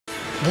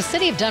The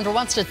city of Denver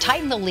wants to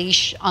tighten the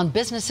leash on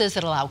businesses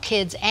that allow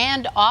kids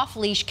and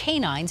off-leash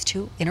canines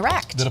to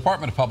interact. The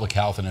Department of Public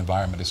Health and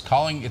Environment is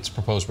calling its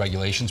proposed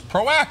regulations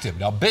proactive.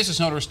 Now,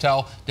 business owners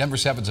tell Denver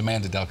 7's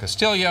Amanda Del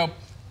Castillo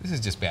this is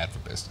just bad for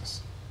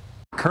business.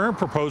 Current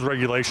proposed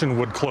regulation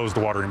would close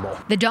the watering bowl.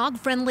 The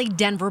dog-friendly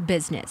Denver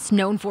business,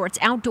 known for its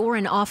outdoor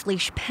and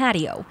off-leash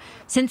patio.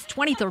 Since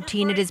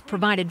 2013, it has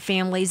provided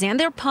families and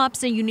their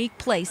pups a unique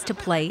place to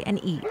play and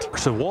eat.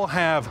 So we'll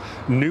have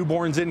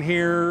newborns in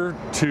here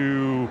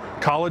to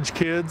college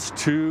kids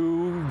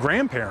to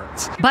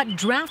grandparents. But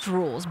draft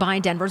rules by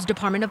Denver's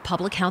Department of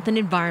Public Health and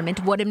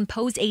Environment would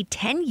impose a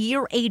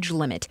 10-year age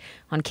limit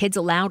on kids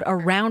allowed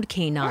around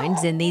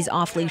canines in these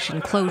off-leash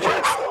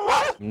enclosures.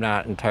 I'm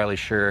not entirely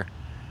sure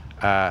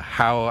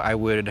how I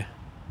would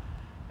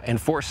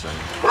enforce them.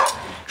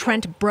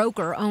 Trent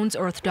Broker owns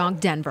Earth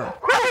Dog Denver.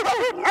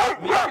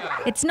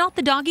 It's not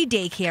the doggy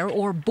daycare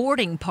or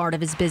boarding part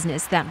of his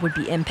business that would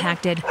be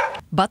impacted,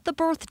 but the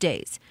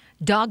birthdays,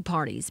 dog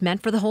parties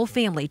meant for the whole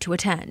family to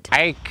attend.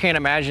 I can't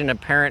imagine a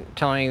parent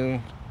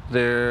telling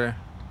their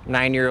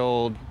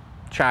 9-year-old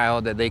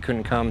child that they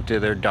couldn't come to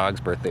their dog's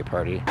birthday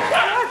party.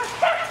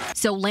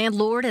 So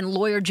landlord and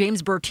lawyer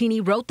James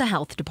Bertini wrote the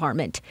health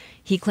department.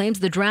 He claims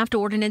the draft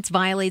ordinance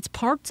violates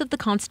parts of the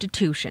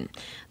Constitution.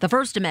 The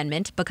First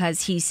Amendment,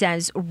 because he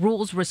says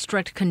rules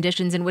restrict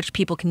conditions in which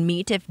people can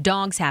meet if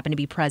dogs happen to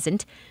be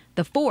present.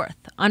 The fourth,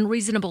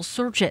 unreasonable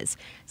searches,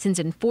 since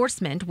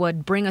enforcement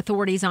would bring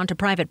authorities onto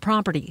private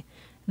property.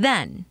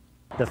 Then,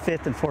 the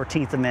Fifth and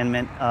 14th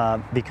Amendment,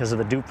 because of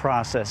the due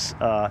process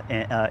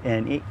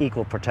and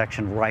equal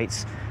protection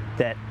rights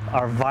that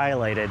are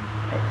violated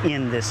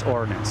in this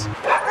ordinance.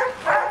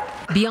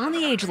 Beyond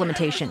the age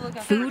limitation,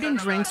 food and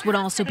drinks would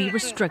also be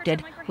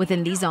restricted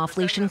within these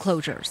off-leash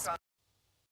enclosures.